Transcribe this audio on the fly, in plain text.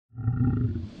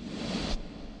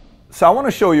So I want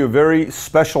to show you a very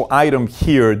special item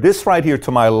here. This right here to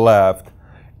my left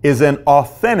is an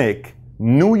authentic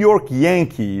New York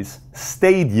Yankees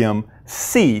stadium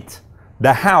seat,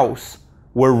 the house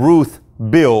where Ruth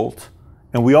built.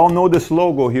 And we all know this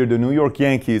logo here, the New York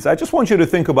Yankees. I just want you to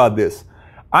think about this.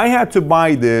 I had to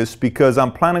buy this because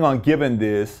I'm planning on giving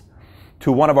this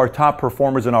to one of our top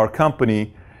performers in our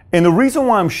company. And the reason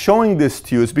why I'm showing this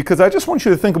to you is because I just want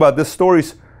you to think about this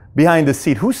stories behind the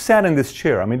seat. Who sat in this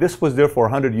chair? I mean, this was there for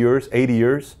 100 years, 80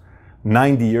 years,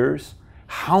 90 years.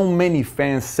 How many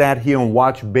fans sat here and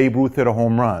watched Babe Ruth hit a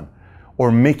home run?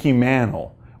 Or Mickey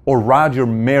Mantle? Or Roger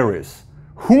Maris?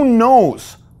 Who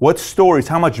knows what stories,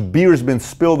 how much beer has been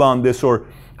spilled on this, or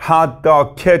hot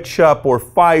dog ketchup, or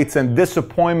fights and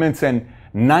disappointments and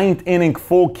ninth inning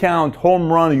full count, home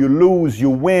run, you lose, you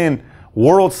win,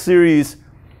 World Series.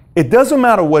 It doesn't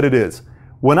matter what it is.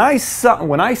 When I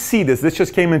see this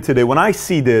just came in today, when I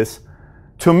see this,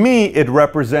 to me, it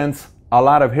represents a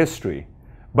lot of history.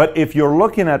 But if you're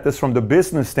looking at this from the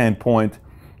business standpoint,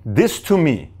 this to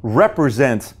me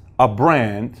represents a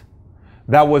brand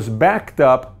that was backed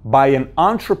up by an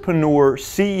entrepreneur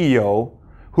CEO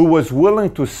who was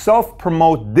willing to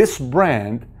self-promote this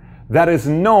brand that is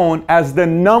known as the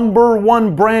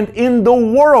 #1 brand in the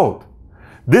world.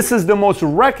 This is the most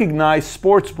recognized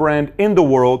sports brand in the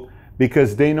world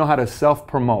because they know how to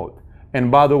self-promote.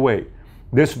 And by the way,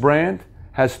 this brand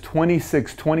has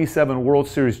 26, 27 World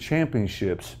Series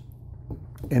championships.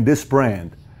 And this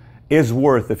brand is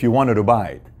worth, if you wanted to buy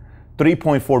it,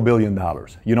 $3.4 billion.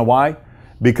 You know why?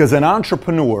 Because an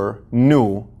entrepreneur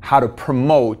knew how to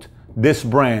promote this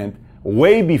brand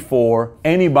way before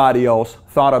anybody else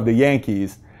thought of the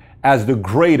Yankees as the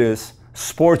greatest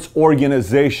sports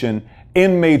organization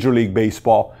in Major League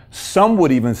Baseball. Some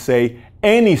would even say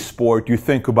any sport you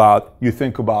think about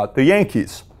the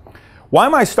Yankees. Why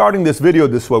am I starting this video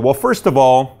this way? Well, first of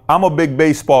all, I'm a big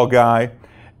baseball guy,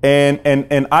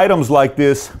 and items like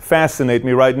this fascinate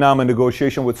me. Right now I'm in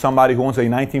negotiation with somebody who owns a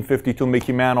 1952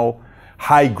 Mickey Mantle,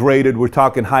 high graded. We're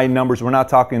talking high numbers. We're not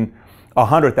talking a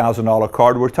 $100,000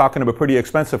 card. We're talking of a pretty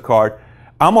expensive card.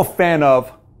 I'm a fan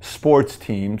of sports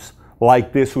teams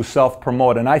like this who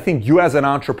self-promote, and I think you as an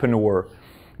entrepreneur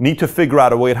need to figure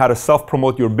out a way how to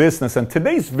self-promote your business. And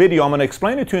today's video, I'm going to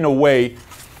explain it to you in a way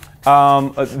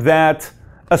that,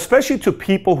 especially to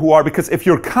people who are, because if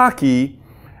you're cocky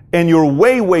and you're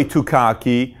way too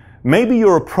cocky, maybe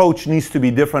your approach needs to be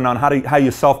different on how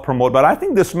you self-promote. But I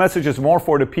think this message is more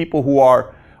for the people who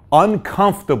are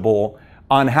uncomfortable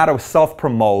on how to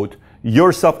self-promote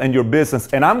yourself and your business.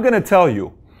 And I'm going to tell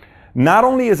you, not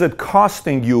only is it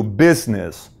costing you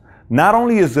business, not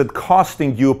only is it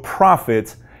costing you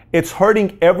profits, it's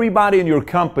hurting everybody in your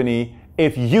company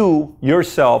if you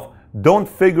yourself don't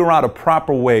figure out a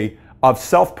proper way of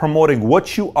self-promoting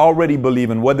what you already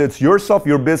believe in, whether it's yourself,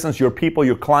 your business, your people,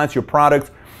 your clients, your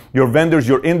products, your vendors,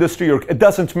 your industry, it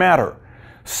doesn't matter.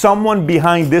 Someone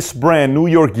behind this brand, New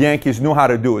York Yankees, knew how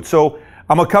to do it. So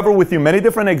I'm going to cover with you many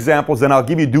different examples, and I'll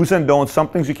give you do's and don'ts, some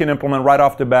things you can implement right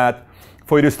off the bat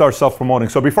for you to start self-promoting.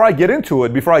 So before I get into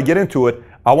it,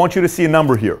 I want you to see a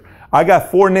number here. I got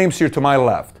 4 names here to my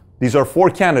left. These are 4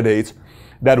 candidates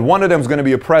that one of them is going to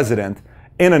be a president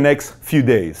in the next few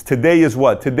days. Today is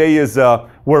what? Today is,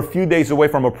 we're a few days away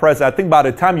from a president. I think by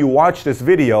the time you watch this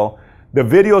video, the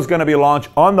video is going to be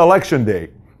launched on election day.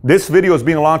 This video is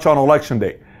being launched on election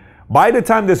day. By the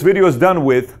time this video is done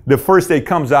with, the first day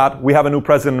comes out, we have a new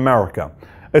president in America.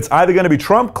 It's either going to be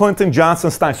Trump, Clinton,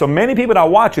 Johnson, Stein. So many people that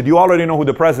watch it, you already know who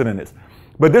the president is.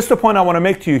 But this is the point I want to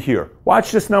make to you here.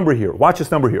 Watch this number here. Watch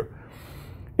this number here.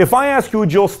 If I ask you who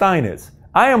Jill Stein is,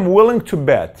 I am willing to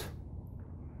bet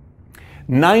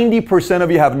 90% of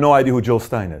you have no idea who Jill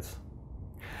Stein is.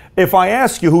 If I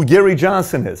ask you who Gary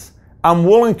Johnson is, I'm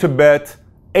willing to bet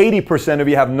 80% of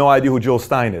you have no idea who Jill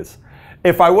Stein is.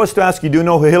 If I was to ask you, do you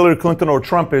know who Hillary Clinton or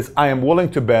Trump is, I am willing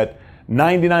to bet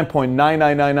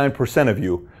 99.9999% of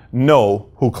you know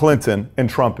who Clinton and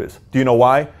Trump is. Do you know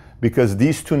why? Because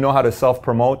these two know how to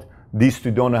self-promote. These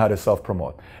two don't know how to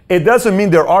self-promote. It doesn't mean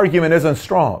their argument isn't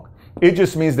strong. It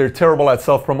just means they're terrible at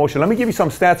self-promotion. Let me give you some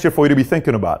stats here for you to be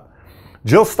thinking about.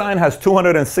 Jill Stein has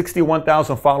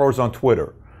 261,000 followers on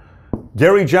Twitter.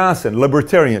 Gary Johnson,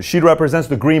 libertarian. She represents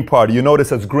the Green Party. You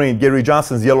notice it's green. Gary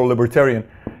Johnson's yellow, libertarian.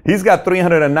 He's got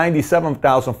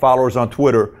 397,000 followers on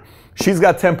Twitter. She's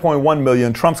got 10.1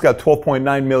 million. Trump's got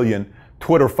 12.9 million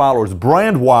Twitter followers.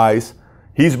 Brand-wise,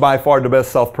 he's by far the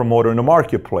best self-promoter in the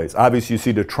marketplace. Obviously, you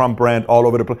see the Trump brand all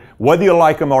over the place. Whether you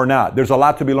like him or not, there's a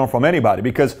lot to be learned from anybody.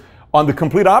 Because on the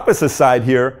complete opposite side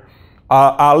here,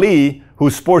 Ali,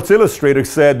 who's Sports Illustrated,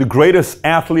 said the greatest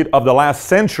athlete of the last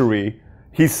century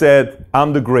he said,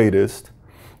 I'm the greatest.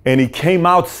 And he came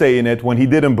out saying it when he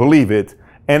didn't believe it.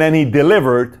 And then he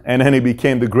delivered, and then he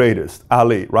became the greatest.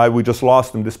 Ali, right? We just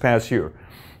lost him this past year.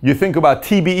 You think about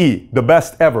TBE, the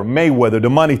best ever. Mayweather, the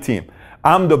money team.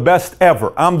 I'm the best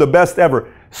ever. I'm the best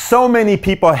ever. So many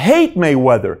people hate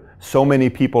Mayweather. So many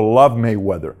people love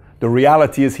Mayweather. The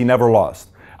reality is he never lost.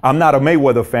 I'm not a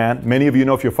Mayweather fan. Many of you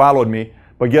know if you followed me.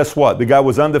 But guess what? The guy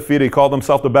was undefeated. He called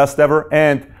himself the best ever.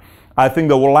 And I think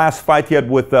the last fight he had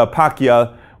with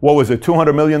Pacquiao, what was it,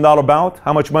 $200 million bout?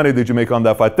 How much money did you make on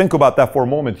that fight? Think about that for a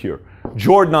moment here.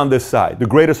 Jordan on this side, the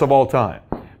greatest of all time.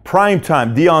 Prime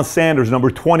time, Deion Sanders, number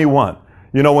 21.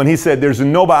 You know, when he said there's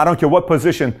nobody, I don't care what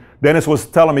position, Dennis was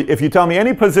telling me, if you tell me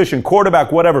any position,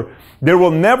 quarterback, whatever, there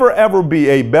will never ever be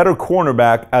a better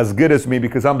cornerback as good as me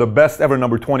because I'm the best ever,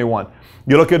 number 21.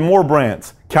 You look at more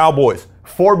brands, Cowboys,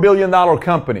 $4 billion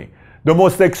company. The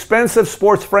most expensive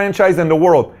sports franchise in the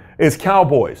world is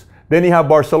Cowboys. Then you have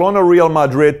Barcelona, Real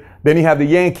Madrid. Then you have the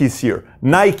Yankees here.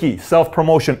 Nike,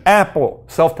 self-promotion. Apple,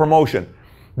 self-promotion.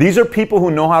 These are people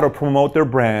who know how to promote their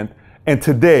brand, and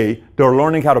today they're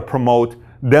learning how to promote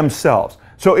themselves.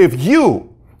 So if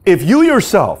you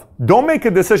yourself don't make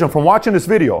a decision from watching this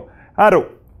video how to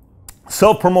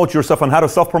self-promote yourself and how to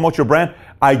self-promote your brand,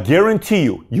 I guarantee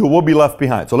you, you will be left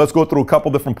behind. So let's go through a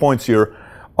couple different points here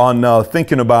on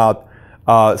thinking about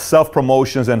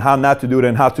self-promotions and how not to do it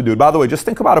and how to do it. By the way, just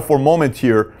think about it for a moment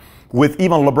here with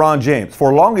even LeBron James. For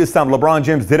the longest time, LeBron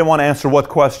James didn't want to answer what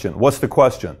question. What's the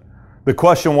question? The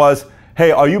question was, hey,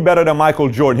 are you better than Michael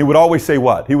Jordan? He would always say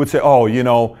what? He would say, oh, you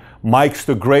know, Mike's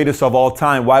the greatest of all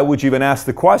time. Why would you even ask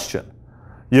the question?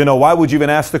 You know, why would you even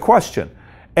ask the question?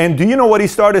 And do you know what he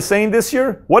started saying this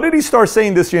year? What did he start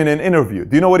saying this year in an interview?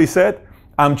 Do you know what he said?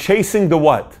 I'm chasing the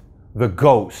what? The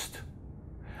ghost.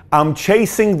 I'm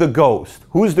chasing the ghost.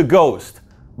 Who's the ghost?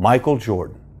 Michael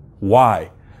Jordan. Why?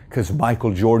 Because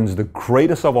Michael Jordan's the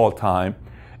greatest of all time.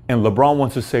 And LeBron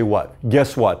wants to say what?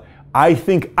 Guess what? I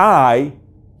think I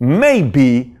may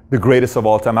be the greatest of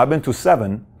all time. I've been to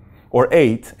 7 or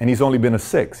 8, and he's only been a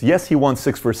 6. Yes, he won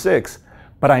 6 for 6,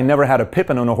 but I never had a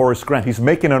Pippen on a Horace Grant. He's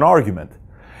making an argument.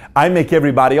 I make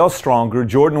everybody else stronger.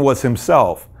 Jordan was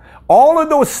himself. All of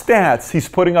those stats he's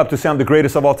putting up to say I'm the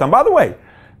greatest of all time. By the way,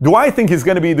 do I think he's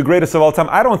going to be the greatest of all time?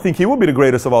 I don't think he will be the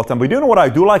greatest of all time. But do you know what I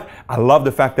do like? I love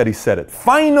the fact that he said it.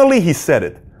 Finally, he said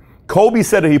it. Kobe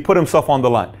said it. He put himself on the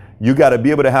line. You got to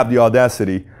be able to have the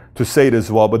audacity to say it as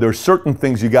well. But there's certain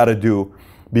things you got to do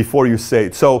before you say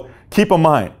it. So keep in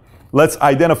mind, let's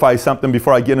identify something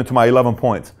before I get into my 11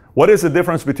 points. What is the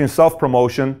difference between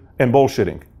self-promotion and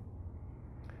bullshitting?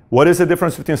 What is the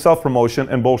difference between self-promotion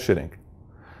and bullshitting?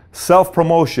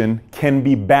 Self-promotion can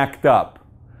be backed up.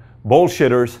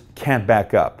 Bullshitters can't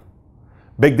back up.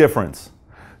 Big difference.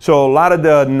 So a lot of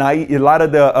the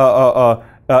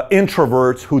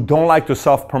introverts who don't like to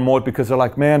self-promote because they're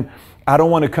like, man, I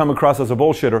don't want to come across as a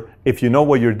bullshitter. If you know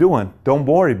what you're doing, don't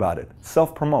worry about it.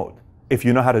 Self-promote if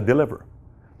you know how to deliver.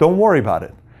 Don't worry about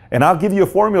it. And I'll give you a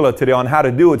formula today on how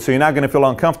to do it so you're not going to feel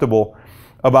uncomfortable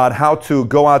about how to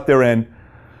go out there and,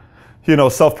 you know,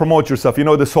 self-promote yourself. You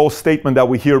know, this whole statement that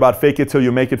we hear about fake it till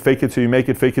you make it, fake it till you make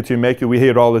it, fake it till you make it. We hear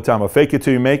it all the time. Fake it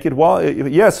till you make it. Well,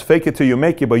 yes, fake it till you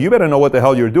make it, but you better know what the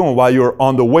hell you're doing while you're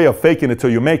on the way of faking it till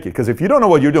you make it. Because if you don't know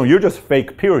what you're doing, you're just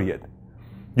fake, period.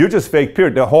 You're just fake,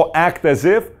 period. The whole act as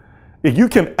if you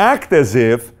can act as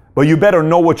if, but you better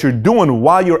know what you're doing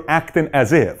while you're acting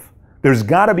as if. There's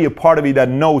got to be a part of you that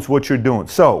knows what you're doing.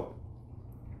 So,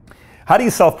 how do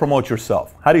you self-promote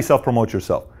yourself? How do you self-promote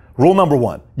yourself? Rule number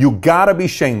 1, you got to be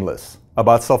shameless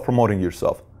about self-promoting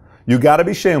yourself. You got to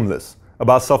be shameless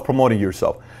about self-promoting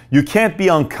yourself. You can't be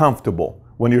uncomfortable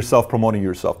when you're self-promoting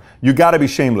yourself. You got to be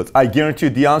shameless. I guarantee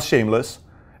you, Deion's shameless,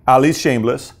 Ali's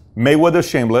shameless, Mayweather's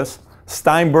shameless,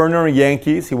 Steinbrenner,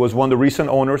 Yankees, he was one of the recent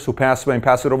owners who passed away and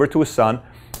passed it over to his son,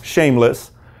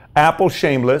 shameless. Apple,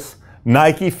 shameless.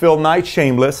 Nike, Phil Knight,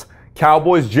 shameless.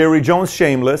 Cowboys, Jerry Jones,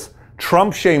 shameless.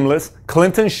 Trump, shameless.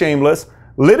 Clinton, shameless.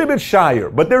 Little bit shyer,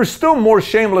 but they're still more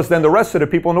shameless than the rest of the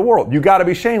people in the world. You got to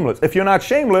be shameless. If you're not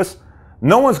shameless,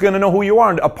 no one's going to know who you are.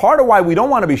 And a part of why we don't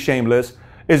want to be shameless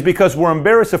is because we're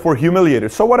embarrassed if we're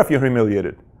humiliated. So what if you're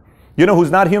humiliated? You know who's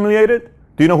not humiliated?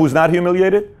 Do you know who's not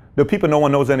humiliated? The people no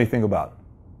one knows anything about.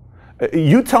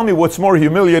 You tell me what's more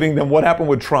humiliating than what happened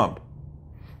with Trump.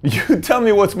 You tell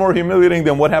me what's more humiliating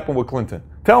than what happened with Clinton.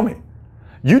 Tell me.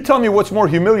 You tell me what's more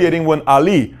humiliating when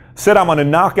Ali said, I'm going to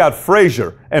knock out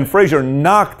Frazier, and Frazier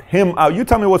knocked him out. You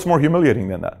tell me what's more humiliating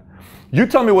than that. You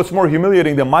tell me what's more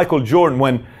humiliating than Michael Jordan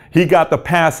when he got the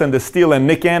pass and the steal and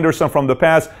Nick Anderson from the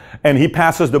pass, and he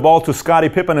passes the ball to Scottie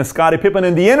Pippen, and Scottie Pippen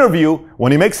in the interview,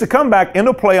 when he makes the comeback in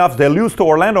the playoffs, they lose to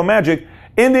Orlando Magic,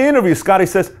 In the interview, Scotty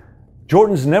says,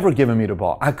 Jordan's never given me the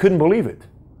ball. I couldn't believe it.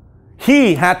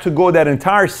 He had to go that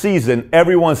entire season,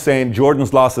 everyone saying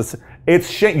Jordan's lost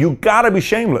it. You gotta be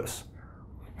shameless.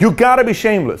 You gotta be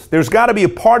shameless. There's gotta be a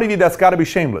part of you that's gotta be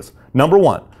shameless. Number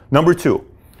one. Number two,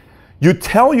 you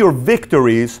tell your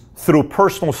victories through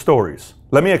personal stories.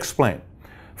 Let me explain.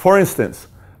 For instance,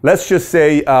 let's just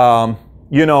say,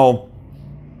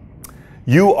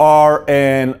 you are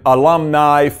an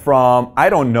alumni from, I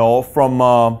don't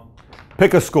know,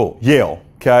 pick a school, Yale,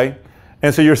 okay?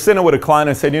 And so you're sitting with a client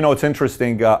and saying, it's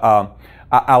interesting.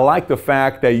 I like the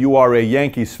fact that you are a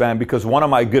Yankees fan because one of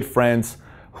my good friends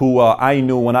who I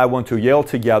knew when I went to Yale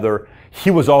together, he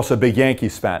was also a big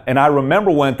Yankees fan. And I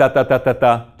remember when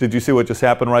did you see what just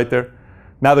happened right there?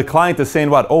 Now the client is saying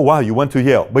what? Oh, wow, you went to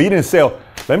Yale. But you didn't say,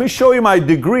 let me show you my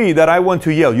degree that I went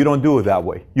to Yale. You don't do it that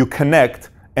way. You connect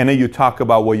and then you talk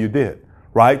about what you did,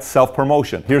 right?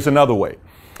 Self-promotion. Here's another way.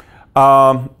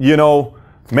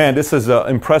 Man, this is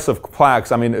impressive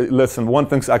plaques. I mean, listen, one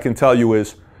thing I can tell you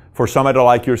is for somebody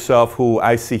like yourself who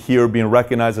I see here being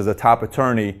recognized as a top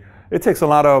attorney, it takes a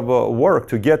lot of work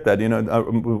to get that,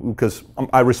 because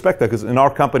I respect that because in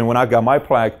our company, when I got my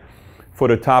plaque for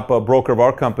the top broker of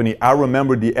our company, I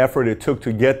remember the effort it took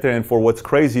to get there. And for what's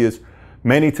crazy is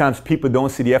many times people don't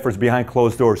see the efforts behind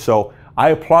closed doors. So I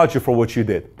applaud you for what you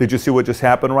did. Did you see what just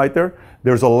happened right there?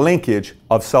 There's a linkage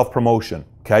of self-promotion.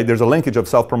 Okay, there's a linkage of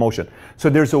self-promotion. So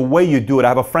there's a way you do it. I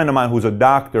have a friend of mine who's a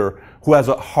doctor who has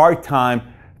a hard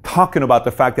time talking about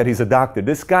the fact that he's a doctor.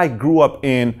 This guy grew up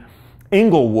in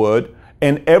Inglewood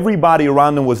and everybody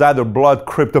around him was either blood,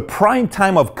 crip. The prime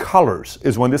time of colors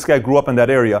is when this guy grew up in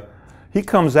that area. He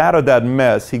comes out of that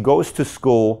mess. He goes to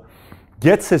school,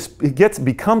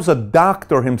 becomes a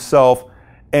doctor himself,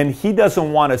 and he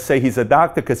doesn't want to say he's a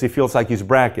doctor because he feels like he's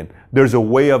bragging. There's a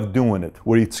way of doing it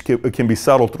where it can be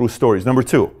settled through stories. Number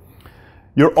two,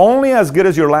 you're only as good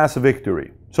as your last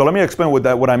victory. So let me explain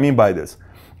what I mean by this.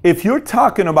 If you're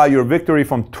talking about your victory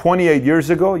from 28 years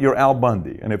ago, you're Al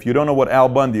Bundy. And if you don't know what Al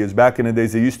Bundy is, back in the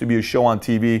days, there used to be a show on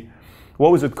TV.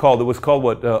 What was it called? It was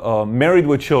called Married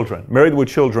with Children. Married with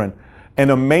Children. And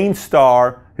the main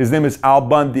star, his name is Al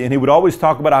Bundy, and he would always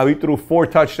talk about how he threw 4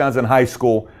 touchdowns in high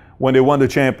school when they won the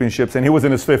championships, and he was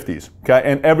in his 50s, okay?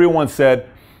 And everyone said,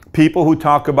 people who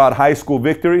talk about high school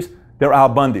victories, they're Al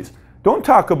Bundys. Don't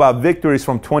talk about victories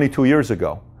from 22 years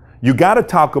ago. You gotta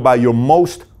talk about your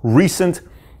most recent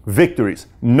victories.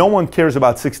 No one cares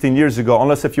about 16 years ago,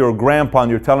 unless if you're a grandpa and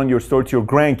you're telling your story to your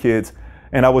grandkids,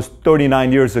 and I was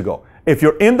 39 years ago. If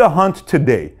you're in the hunt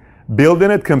today, building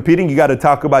it, competing, you gotta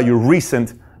talk about your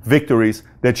recent victories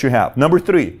that you have. Number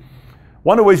 3,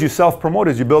 one of the ways you self-promote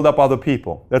is you build up other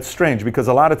people. That's strange because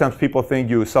a lot of times people think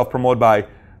you self-promote by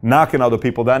knocking other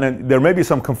people down. And there may be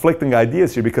some conflicting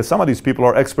ideas here because some of these people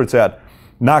are experts at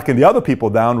knocking the other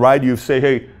people down, right? You say,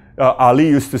 hey, Ali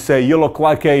used to say, you look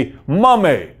like a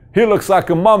mummy. He looks like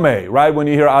a mummy, right? When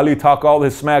you hear Ali talk all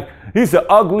his smack, he's the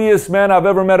ugliest man I've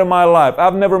ever met in my life.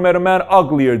 I've never met a man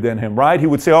uglier than him, right? He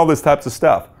would say all this types of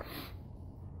stuff.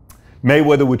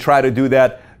 Mayweather would try to do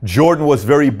that. Jordan was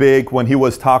very big when he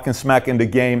was talking smack in the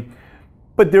game.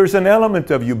 But there's an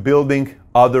element of you building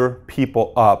other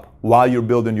people up while you're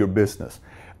building your business.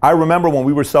 I remember when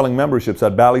we were selling memberships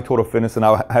at Bally Total Fitness, and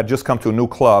I had just come to a new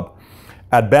club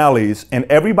at Bally's, and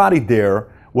everybody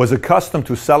there was accustomed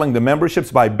to selling the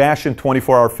memberships by bashing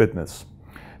 24-hour fitness.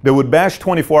 They would bash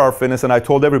 24-hour fitness, and I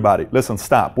told everybody, listen,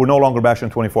 stop. We're no longer bashing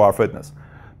 24-hour fitness.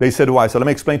 They said, why? So let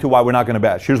me explain to you why we're not going to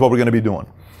bash. Here's what we're going to be doing.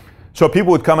 So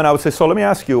people would come and I would say, so let me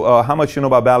ask you, how much you know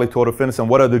about Bally Total Fitness and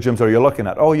what other gyms are you looking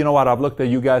at? Oh, you know what? I've looked at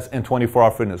you guys in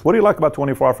 24-hour fitness. What do you like about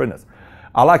 24-hour fitness?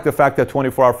 I like the fact that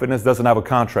 24-hour fitness doesn't have a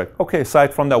contract. Okay,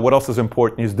 aside from that, what else is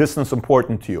important? Is distance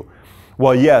important to you?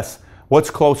 Well, yes. What's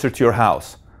closer to your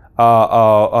house?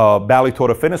 Bally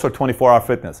Total Fitness or 24-hour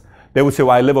fitness? They would say,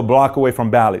 well, I live a block away from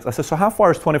Bally's. I said, so how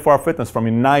far is 24-hour fitness from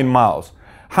you? 9 miles.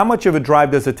 How much of a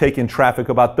drive does it take in traffic?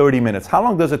 About 30 minutes. How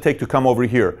long does it take to come over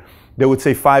here? They would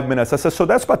say 5 minutes. I said, so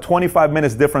that's about 25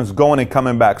 minutes difference going and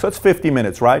coming back. So it's 50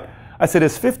 minutes, right? I said,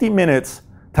 it's 50 minutes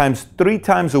times 3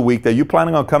 times a week that you're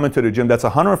planning on coming to the gym. That's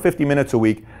 150 minutes a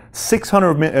week,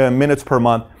 600 minutes per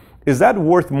month. Is that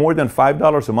worth more than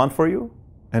 $5 a month for you?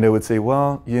 And they would say,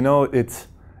 well, you know, it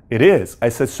is. I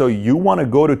said, so you want to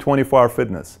go to 24-hour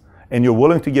fitness and you're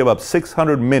willing to give up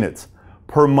 600 minutes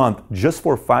per month just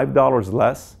for $5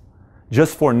 less,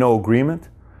 just for no agreement?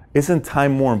 Isn't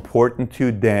time more important to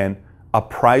you than a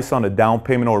price on a down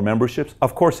payment or memberships?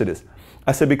 Of course it is.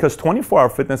 I said, because 24-hour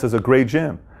fitness is a great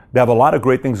gym. They have a lot of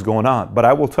great things going on. But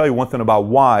I will tell you one thing about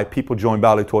why people join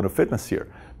Bally Total Fitness here.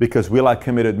 Because we like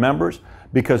committed members,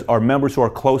 because our members who are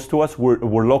close to us,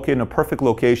 we're located in a perfect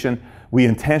location. We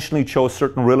intentionally chose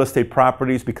certain real estate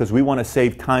properties because we want to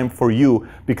save time for you,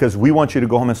 because we want you to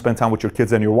go home and spend time with your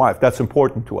kids and your wife. That's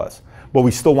important to us. But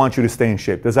we still want you to stay in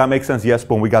shape. Does that make sense? Yes,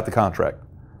 but we got the contract.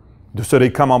 So they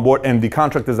come on board and the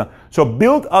contract is not. So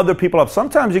build other people up.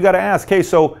 Sometimes you got to ask, hey,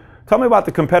 so tell me about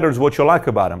the competitors, what you like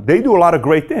about them. They do a lot of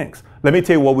great things. Let me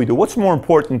tell you what we do. What's more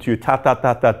important to you? Ta, ta,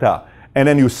 ta, ta, ta. And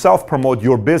then you self-promote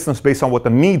your business based on what the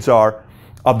needs are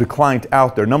of the client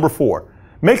out there. Number 4,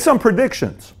 make some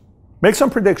predictions. Make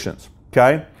some predictions,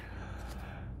 okay?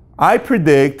 I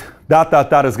predict ...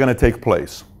 is going to take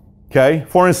place, okay?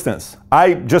 For instance,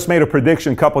 I just made a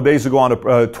prediction a couple days ago on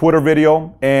a Twitter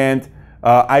video, and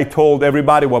I told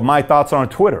everybody what my thoughts are on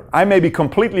Twitter. I may be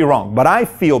completely wrong, but I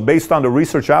feel, based on the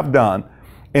research I've done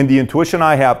and the intuition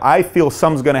I have, I feel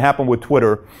something's going to happen with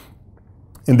Twitter,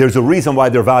 and there's a reason why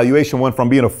their valuation went from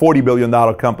being a $40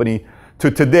 billion company to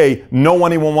today, no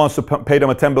one even wants to pay them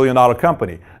a $10 billion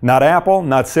company. Not Apple,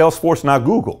 not Salesforce, not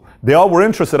Google. They all were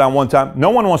interested at one time.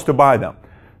 No one wants to buy them.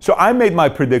 So I made my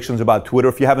predictions about Twitter.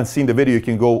 If you haven't seen the video, you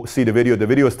can go see the video. The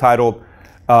video is titled,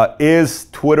 Is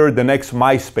Twitter the Next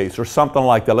MySpace? Or something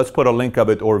like that. Let's put a link of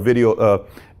it or video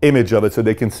image of it so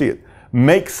they can see it.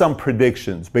 Make some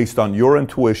predictions based on your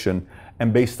intuition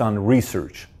and based on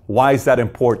research. Why is that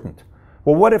important?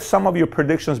 Well, what if some of your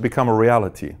predictions become a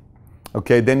reality?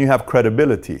 Okay, then you have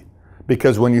credibility,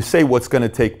 because when you say what's going to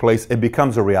take place, it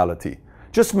becomes a reality.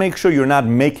 Just make sure you're not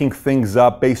making things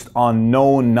up based on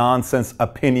no nonsense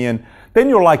opinion. Then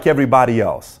you're like everybody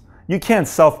else. You can't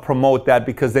self-promote that,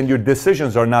 because then your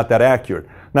decisions are not that accurate.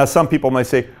 Now, some people might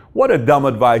say, what a dumb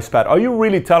advice, Pat. Are you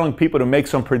really telling people to make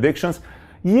some predictions?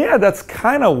 Yeah, that's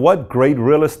kind of what great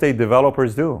real estate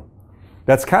developers do.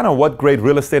 That's kind of what great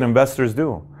real estate investors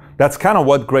do. That's kind of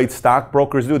what great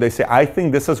stockbrokers do. They say, I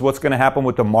think this is what's going to happen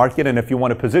with the market, and if you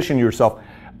want to position yourself,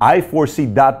 I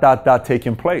foresee ...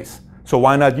 taking place. So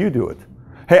why not you do it?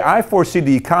 Hey, I foresee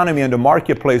the economy and the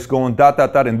marketplace going ...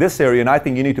 in this area, and I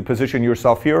think you need to position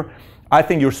yourself here. I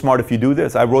think you're smart if you do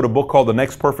this. I wrote a book called The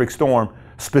Next Perfect Storm,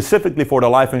 specifically for the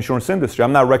life insurance industry.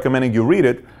 I'm not recommending you read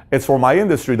it. It's for my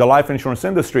industry, the life insurance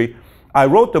industry. I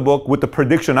wrote the book with the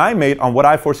prediction I made on what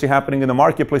I foresee happening in the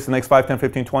marketplace in the next 5, 10,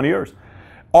 15, 20 years.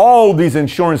 All these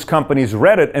insurance companies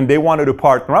read it and they wanted to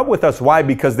partner up with us. Why?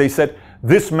 Because they said,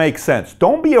 this makes sense.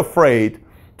 Don't be afraid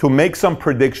to make some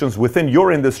predictions within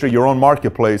your industry, your own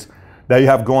marketplace that you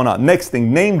have going on. Next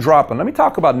thing, name dropping. Let me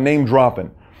talk about name dropping.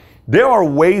 There are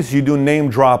ways you do name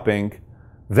dropping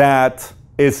that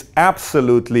is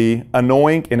absolutely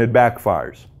annoying and it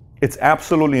backfires. It's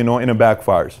absolutely annoying and it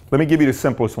backfires. Let me give you the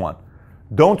simplest one.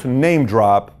 Don't name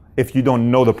drop if you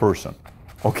don't know the person,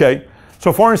 okay?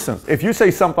 So for instance, if you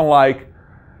say something like,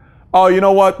 oh, you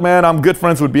know what, man, I'm good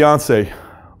friends with Beyonce.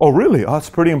 Oh, really? Oh, that's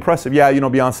pretty impressive. Yeah, you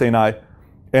know, Beyonce and I.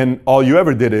 And all you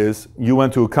ever did is you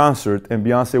went to a concert and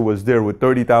Beyonce was there with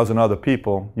 30,000 other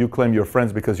people. You claim you're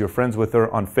friends because you're friends with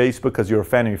her on Facebook because you're a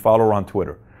fan and you follow her on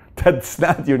Twitter. That's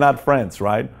not, you're not friends,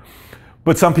 right?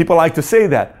 But some people like to say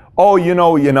that. Oh,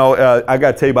 I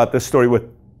got to tell you about this story with,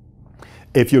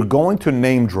 if you're going to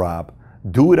name drop,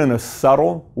 do it in a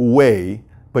subtle way,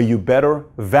 but you better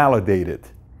validate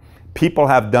it. People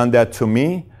have done that to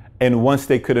me, and once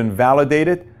they couldn't validate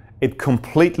it, it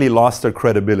completely lost their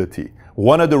credibility.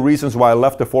 One of the reasons why I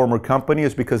left the former company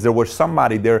is because there was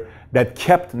somebody there that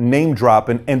kept name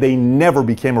dropping and they never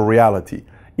became a reality.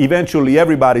 Eventually,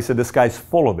 everybody said, this guy's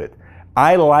full of it.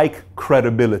 I like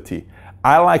credibility.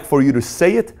 I like for you to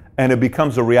say it and it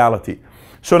becomes a reality.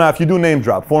 So now if you do name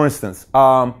drop, for instance,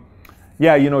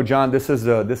 yeah, you know, John, this is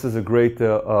a great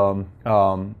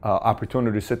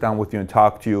opportunity to sit down with you and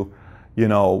talk to you. You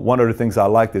know, one of the things I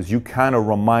like is you kind of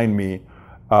remind me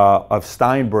of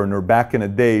Steinbrenner. Back in the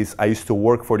days, I used to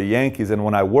work for the Yankees, and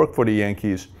when I worked for the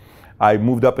Yankees, I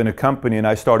moved up in a company and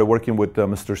I started working with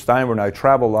Mr. Steinbrenner. I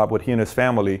traveled a lot with he and his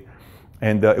family,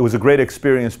 and it was a great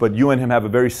experience, but you and him have a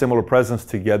very similar presence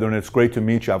together, and it's great to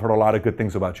meet you. I've heard a lot of good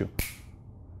things about you.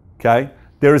 Okay?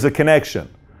 There is a connection.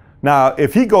 Now,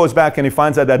 if he goes back and he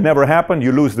finds out that never happened,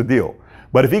 you lose the deal.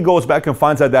 But if he goes back and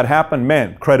finds out that happened,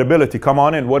 man, credibility, come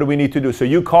on in. What do we need to do? So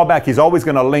you call back. He's always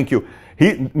going to link you.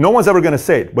 No one's ever going to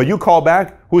say it, but you call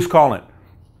back. Who's calling?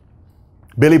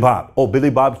 Billy Bob. Oh, Billy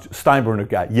Bob, Steinbrenner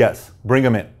guy. Yes, bring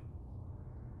him in.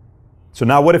 So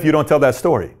now what if you don't tell that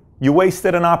story? You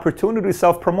wasted an opportunity to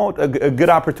self-promote, a good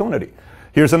opportunity.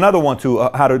 Here's another one to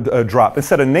how to drop.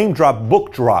 Instead of name drop,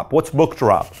 book drop. What's book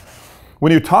drop?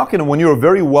 When you're talking, when you're a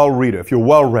very well reader, if you're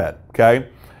well read, okay?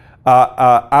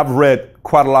 I've read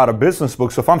quite a lot of business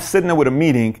books. So if I'm sitting there with a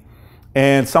meeting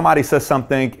and somebody says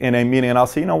something in a meeting, and I'll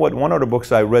say, you know what, one of the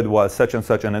books I read was such and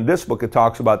such, and in this book it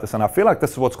talks about this, and I feel like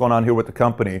this is what's going on here with the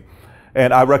company,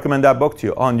 and I recommend that book to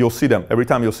you. And you'll see them. Every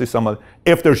time you'll see someone,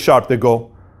 if they're sharp, they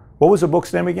go, what was the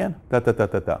book's name again?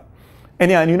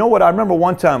 And yeah, and you know what, I remember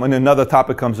one time when another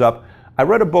topic comes up, I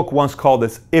read a book once called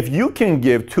this, if you can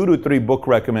give 2 to 3 book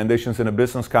recommendations in a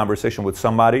business conversation with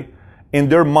somebody, in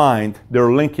their mind,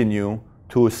 they're linking you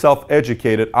to a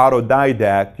self-educated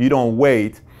autodidact. You don't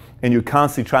wait, and you're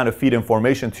constantly trying to feed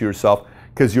information to yourself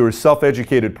because you're a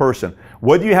self-educated person.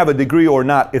 Whether you have a degree or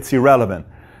not, it's irrelevant.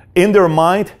 In their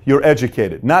mind, you're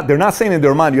educated. They're not saying in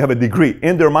their mind you have a degree.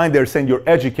 In their mind, they're saying you're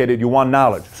educated, you want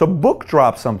knowledge. So book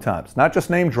drop sometimes, not just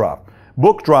name drop.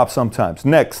 Book drop sometimes.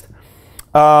 Next,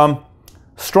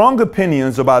 strong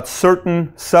opinions about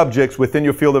certain subjects within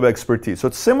your field of expertise. So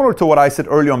it's similar to what I said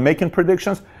earlier on making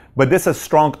predictions, but this is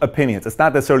strong opinions. It's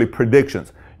not necessarily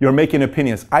predictions. You're making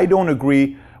opinions. I don't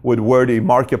agree with where the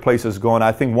marketplace is going.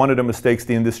 I think one of the mistakes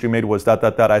the industry made was that.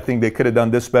 I think they could have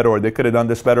done this better, or they could have done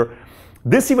this better.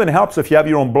 This even helps if you have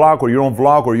your own blog or your own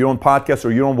vlog or your own podcast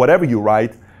or your own whatever you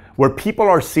write, where people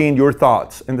are seeing your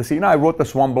thoughts. And they say, you know, I wrote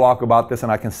this one blog about this,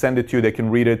 and I can send it to you. They can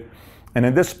read it. And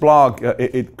in this blog,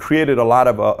 it created a lot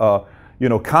of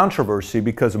controversy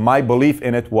because my belief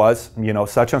in it was,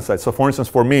 such and such. So for instance,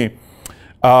 for me,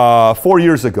 4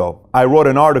 years ago, I wrote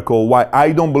an article why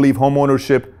I don't believe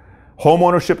homeownership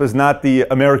is not the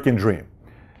American dream.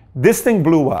 This thing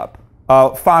blew up.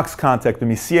 Fox contacted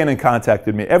me, CNN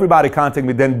contacted me, everybody contacted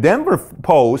me. Then Denver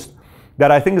Post,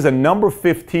 that I think is a number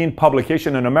 15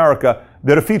 publication in America,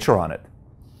 did a feature on it.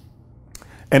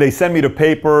 And they sent me the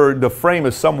paper. The frame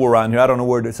is somewhere around here. I don't know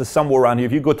where it is. It's somewhere around here.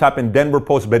 If you go type in Denver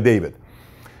Post by David.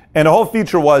 And the whole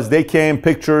feature was they came,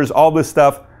 pictures, all this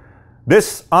stuff.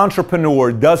 This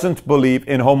entrepreneur doesn't believe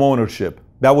in home ownership.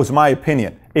 That was my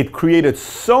opinion. It created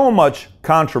so much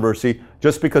controversy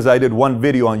just because I did one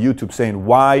video on YouTube saying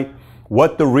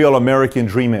what the real American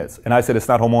dream is. And I said it's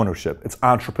not home ownership, it's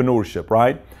entrepreneurship,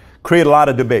 right? Create a lot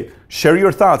of debate. Share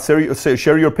your thoughts,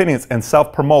 share your opinions, and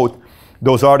self-promote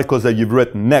those articles that you've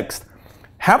written. Next,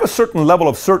 have a certain level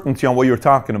of certainty on what you're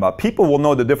talking about. People will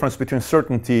know the difference between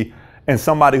certainty and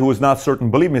somebody who is not certain.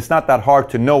 Believe me, it's not that hard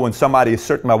to know when somebody is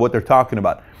certain about what they're talking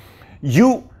about.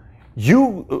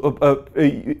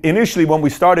 Initially, when we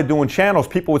started doing channels,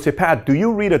 people would say, Pat, do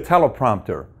you read a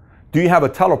teleprompter? Do you have a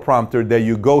teleprompter that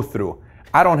you go through?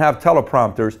 I don't have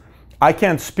teleprompters. I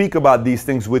can't speak about these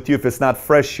things with you if it's not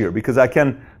fresh here, because I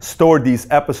can store these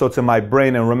episodes in my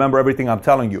brain and remember everything I'm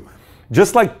telling you.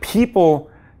 Just like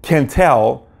people can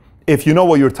tell if you know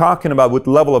what you're talking about with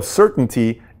level of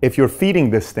certainty if you're feeding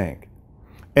this thing.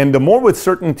 And the more with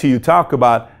certainty you talk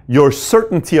about, your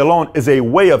certainty alone is a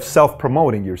way of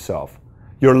self-promoting yourself.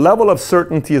 Your level of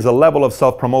certainty is a level of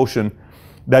self-promotion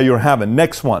that you're having.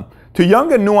 Next one. To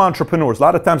young and new entrepreneurs, a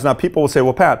lot of times now people will say,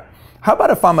 well, Pat, how about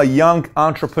if I'm a young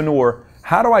entrepreneur,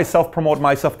 how do I self-promote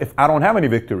myself if I don't have any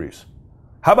victories?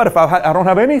 How about if I don't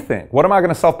have anything? What am I going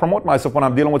to self-promote myself when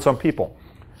I'm dealing with some people?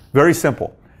 Very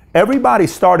simple. Everybody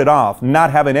started off not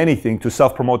having anything to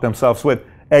self-promote themselves with,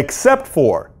 except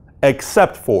for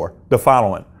the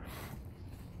following.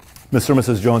 Mr. and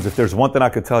Mrs. Jones, if there's one thing I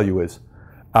could tell you is,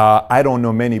 I don't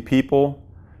know many people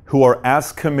who are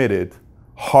as committed,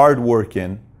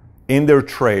 hardworking in their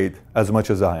trade as much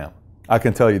as I am. I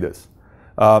can tell you this.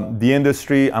 The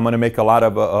industry, I'm going to make a lot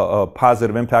of a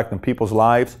positive impact on people's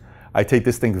lives. I take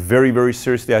this thing very, very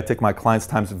seriously. I take my clients'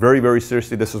 times very, very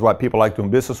seriously. This is why people like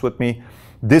doing business with me.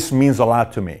 This means a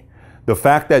lot to me. The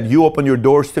fact that you open your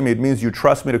doors to me, it means you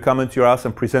trust me to come into your house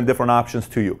and present different options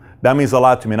to you. That means a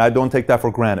lot to me, and I don't take that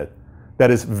for granted.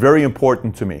 That is very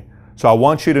important to me. So I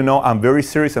want you to know I'm very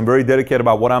serious. I'm very dedicated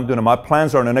about what I'm doing. And my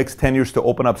plans are in the next 10 years to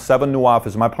open up 7 new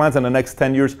offices. My plans in the next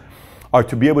 10 years are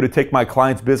to be able to take my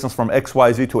client's business from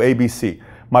XYZ to ABC.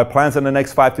 My plans in the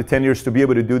next 5 to 10 years to be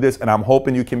able to do this, and I'm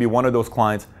hoping you can be one of those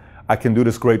clients I can do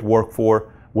this great work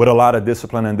for with a lot of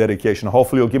discipline and dedication.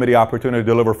 Hopefully you'll give me the opportunity to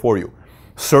deliver for you.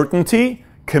 Certainty,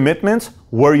 commitments,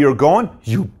 where you're going,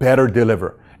 you better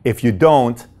deliver. If you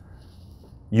don't,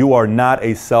 you are not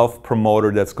a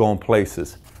self-promoter that's going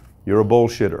places. You're a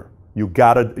bullshitter. You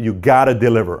gotta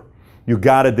deliver. You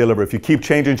gotta deliver. If you keep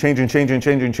changing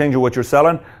what you're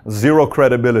selling, zero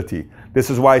credibility. This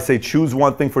is why I say choose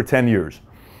one thing for 10 years.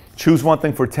 Choose one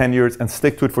thing for 10 years and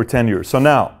stick to it for 10 years. So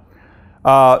now,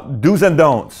 do's and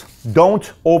don'ts.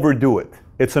 Don't overdo it.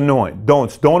 It's annoying.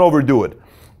 Don't overdo it.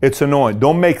 It's annoying.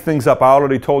 Don't make things up. I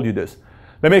already told you this.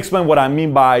 Let me explain what I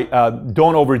mean by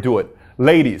don't overdo it.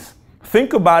 Ladies,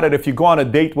 think about it if you go on a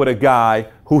date with a guy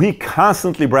who he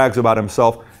constantly brags about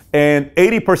himself, and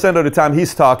 80% of the time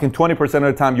he's talking, 20% of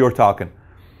the time you're talking.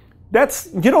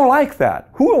 You don't like that.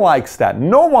 Who likes that?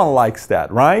 No one likes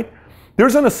that, right? There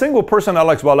isn't a single person that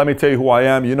likes, well, let me tell you who I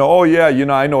am. Oh yeah,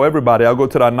 I know everybody. I'll go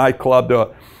to that nightclub,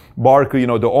 the bar,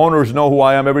 the owners know who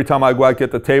I am. Every time I go out,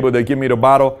 get the table, they give me the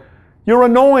bottle. You're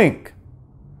annoying.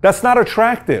 That's not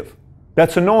attractive.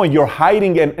 That's annoying. You're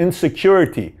hiding an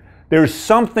insecurity. There's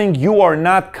something you are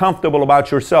not comfortable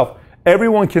about yourself.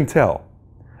 Everyone can tell.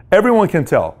 Everyone can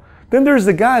tell. Then there's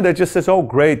the guy that just says, oh,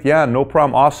 great, yeah, no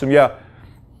problem, awesome, yeah.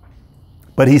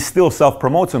 But he still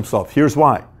self-promotes himself. Here's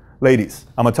why. Ladies,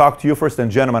 I'm going to talk to you first,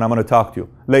 and gentlemen, I'm going to talk to you.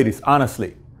 Ladies,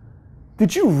 honestly,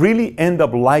 did you really end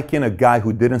up liking a guy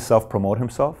who didn't self-promote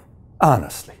himself?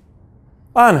 Honestly.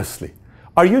 Honestly.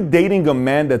 Are you dating a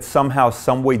man that somehow,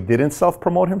 some way didn't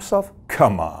self-promote himself?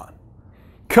 Come on.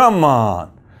 Come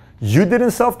on. You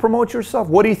didn't self-promote yourself?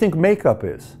 What do you think makeup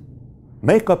is?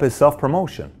 Makeup is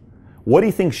self-promotion. What do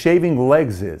you think shaving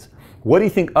legs is? What do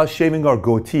you think us shaving our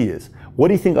goatee is? What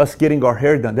do you think us getting our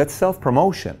hair done? That's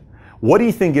self-promotion. What do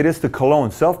you think it is to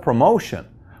cologne? Self-promotion.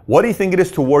 What do you think it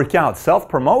is to work out?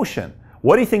 Self-promotion.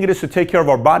 What do you think it is to take care of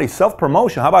our body?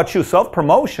 Self-promotion. How about you?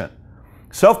 Self-promotion.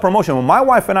 Self-promotion. When my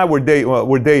wife and I were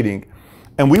dating,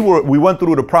 and we went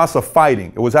through the process of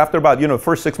fighting. It was after about, the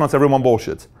first 6 months, everyone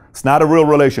bullshits. It's not a real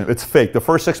relationship. It's fake. The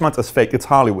first 6 months is fake. It's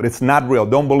Hollywood. It's not real.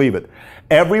 Don't believe it.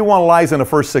 Everyone lies in the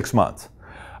first 6 months.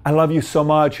 I love you so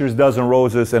much. Here's a dozen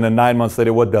roses. And then 9 months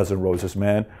later, what dozen roses,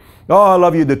 man? Oh, I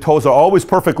love you. The toes are always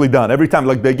perfectly done. Every time,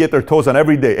 like they get their toes done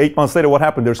every day. 8 months later, what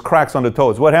happened? There's cracks on the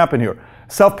toes. What happened here?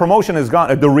 Self-promotion is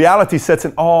gone. The reality sets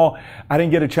in, oh, I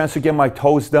didn't get a chance to get my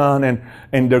toes done.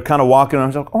 And they're kind of walking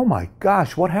around. I'm like, oh my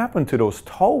gosh, what happened to those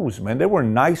toes, man? They were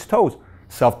nice toes.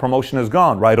 Self-promotion is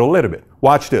gone, right? A little bit.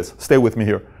 Watch this. Stay with me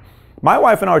here. My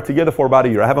wife and I are together for about a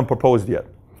year. I haven't proposed yet.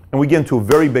 And we get into a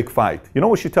very big fight. You know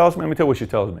what she tells me? Let me tell you what she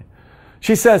tells me.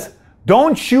 She says,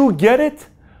 don't you get it?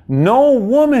 No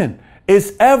woman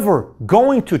is ever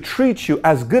going to treat you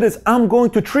as good as I'm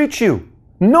going to treat you.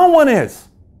 No one is.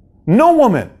 No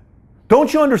woman.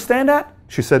 Don't you understand that?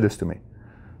 She said this to me.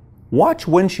 Watch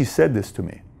when she said this to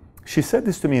me. She said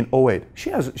this to me in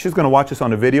 2008. She's going to watch this on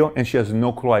the video, and she has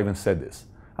no clue I even said this.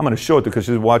 I'm going to show it to her because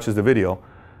she watches the video.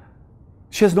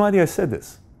 She has no idea I said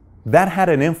this. That had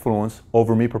an influence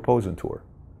over me proposing to her.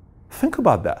 Think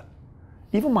about that.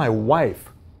 Even my wife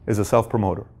is a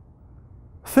self-promoter.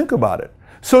 Think about it.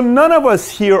 So none of us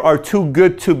here are too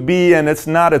good to be, and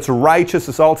it's righteous,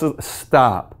 it's also,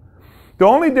 stop. The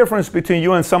only difference between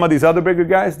you and some of these other bigger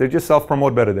guys, they just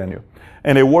self-promote better than you.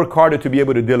 And they work harder to be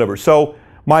able to deliver. So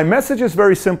my message is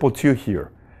very simple to you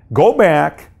here. Go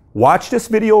back, watch this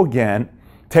video again,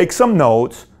 take some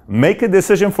notes, make a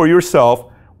decision for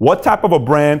yourself. What type of a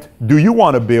brand do you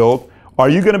want to build? Are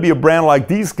you going to be a brand like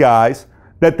these guys,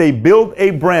 that they build a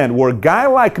brand where a guy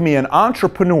like me, an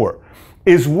entrepreneur,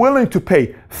 is willing to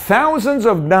pay thousands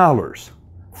of dollars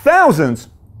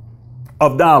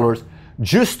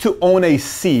just to own a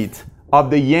seat of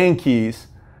the Yankees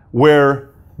where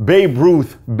Babe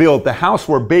Ruth built, the house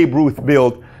where Babe Ruth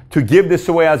built, to give this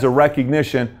away as a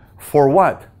recognition for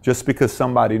what? Just because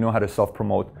somebody knew how to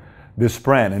self-promote this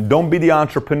brand. And don't be the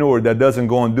entrepreneur that doesn't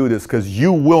go and do this, because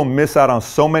you will miss out on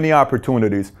so many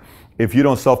opportunities if you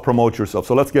don't self-promote yourself.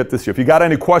 So let's get this here. If you got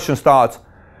any questions, thoughts,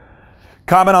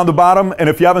 comment on the bottom. And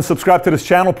if you haven't subscribed to this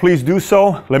channel, please do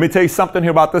so. Let me tell you something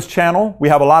here about this channel. We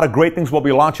have a lot of great things we'll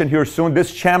be launching here soon.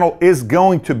 This channel is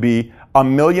going to be a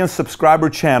 1 million subscriber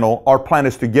channel. Our plan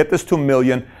is to get this to 1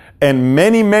 million and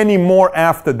many, many more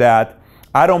after that.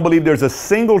 I don't believe there's a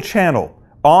single channel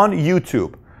on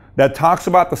YouTube that talks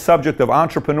about the subject of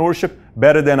entrepreneurship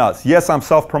better than us. Yes, I'm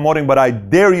self-promoting, but I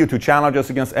dare you to challenge us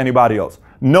against anybody else.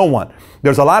 No one.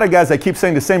 There's a lot of guys that keep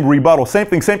saying the same rebuttal, same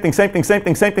thing,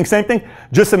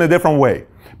 just in a different way.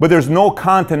 But there's no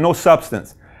content, no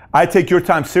substance. I take your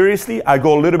time seriously. I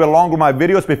go a little bit longer with my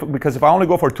videos because if I only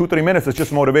go for 2-3 minutes, it's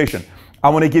just motivation. I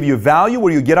want to give you value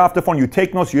where you get off the phone, you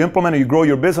take notes, you implement, and you grow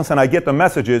your business, and I get the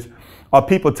messages of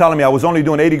people telling me I was only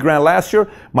doing 80 grand last year.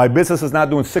 My business is not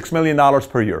doing $6 million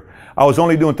per year. I was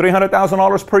only doing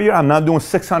 $300,000 per year. I'm not doing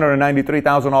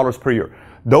 $693,000 per year.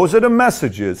 Those are the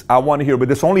messages I want to hear. But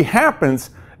this only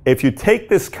happens if you take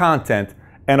this content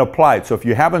and apply it. So if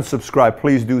you haven't subscribed,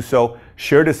 please do so.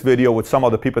 Share this video with some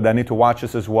other people that need to watch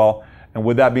this as well. And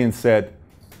with that being said,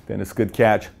 then it's good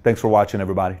catch. Thanks for watching,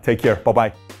 everybody. Take care.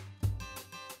 Bye-bye.